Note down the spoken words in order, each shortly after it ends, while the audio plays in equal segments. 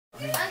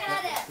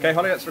Okay,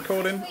 Holly, that's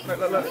recording. Look.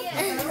 Look what I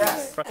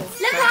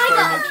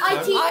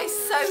got. I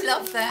so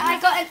love them. I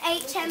got an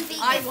HMV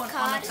I gift want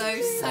card. one of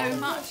those so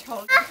much,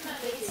 Holly.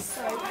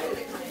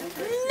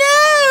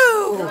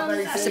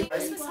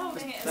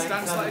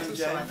 Stand slightly to the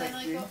side.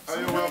 Thank you. Oh,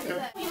 you're welcome.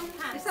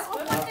 Is that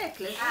on my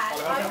necklace?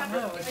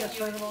 No, it's just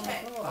throwing them on the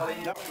floor.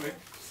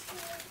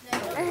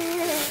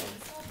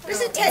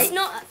 Does it take? It's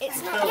not.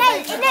 It's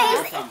filmer.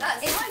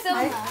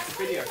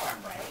 Video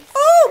camera.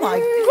 Oh my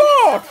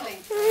God!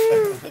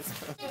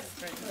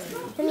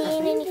 For me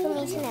to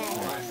know.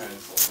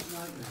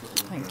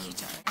 Thank you,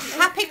 darling.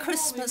 Happy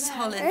Christmas,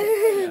 Holly.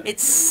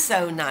 It's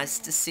so nice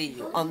to see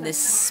you on this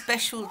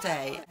special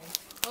day.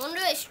 I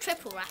wonder if it's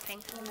triple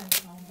wrapping. Triple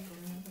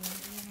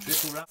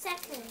wrap.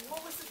 Second.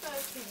 What was the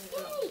first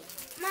thing?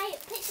 My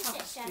picture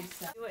picture.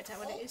 You worked out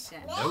what it is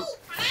yet? Nope.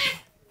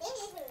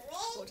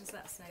 What does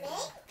that say?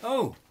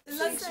 Oh.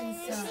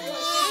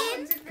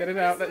 Get it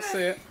out, let's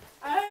see it.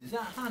 Is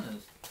that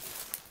Hannah's?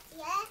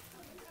 Yeah.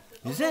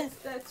 Is it?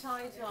 They're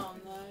tied on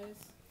those.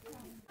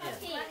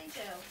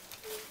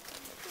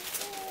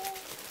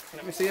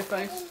 Let me see your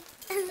face.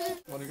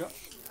 What have you got?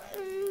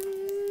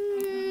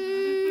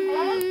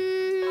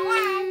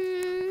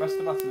 Press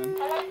the button in.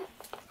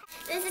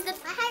 This is my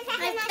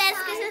best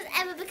Christmas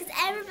ever because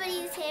everybody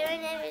is here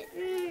and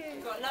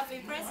Got lovely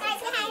presents.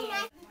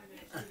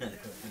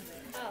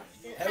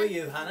 How are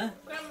you, Hannah?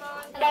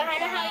 Hello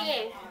Hannah, how are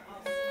you?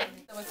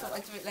 So I thought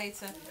I'd do it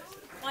later.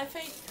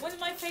 One of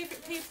my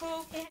favourite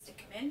people to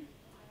come in.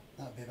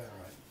 That'll be about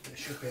right. It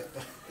should be,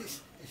 but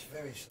it's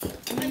very slow.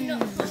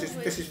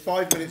 This is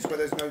 5 minutes where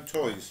there's no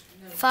toys.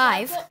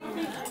 5.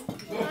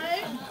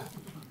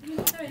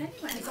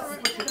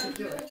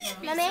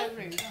 Mummy?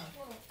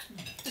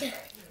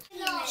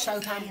 Show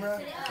camera,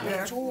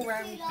 yeah, it's all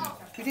around.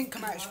 We didn't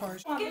come out as far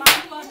as.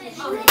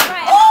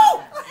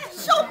 Oh!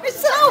 Shot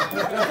myself!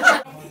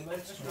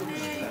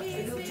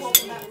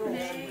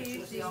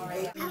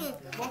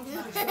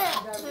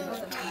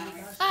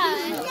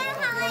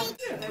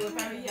 They were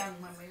very young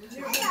when we were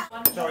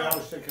Sorry, I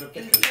was thinking of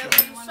pictures. That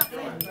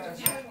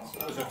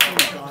was a fun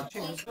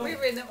time. We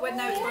were in when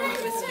we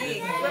were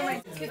skiing. When we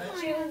could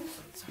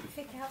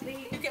pick out the.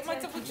 You get my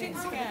double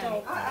chins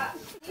again.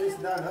 There's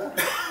Nana.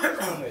 That's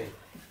Mummy.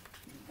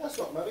 That's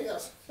not Mummy,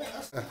 that's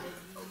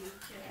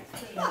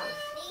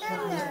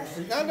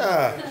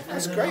Nana.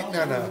 That's great,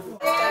 Nana.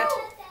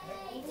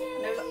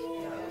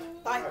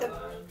 Like the.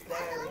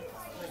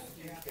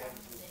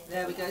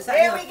 There we go.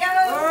 Here we go!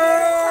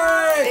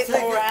 Hey,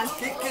 Bit more, Anne.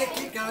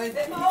 keep going.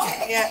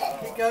 Yeah.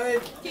 Keep going.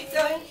 Keep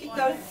going, keep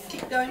going,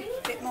 keep going.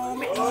 Bit more,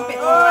 bit more, bit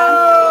more,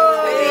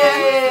 Whoa! Anne.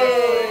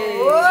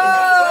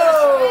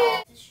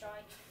 Whoa!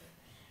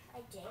 I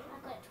did. I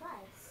got it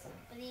twice.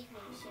 Believe me,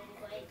 she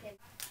got it.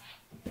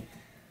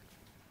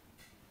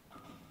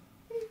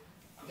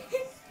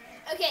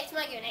 Okay, it's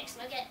my go next.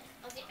 I'll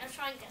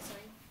try and get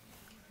something.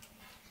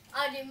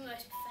 I'll do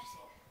most pathetic.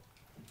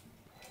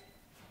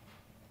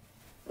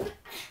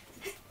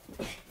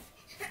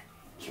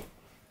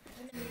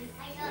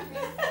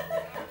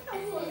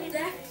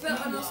 Left foot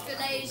on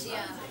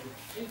Australasia.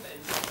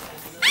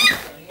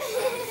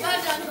 Well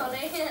done.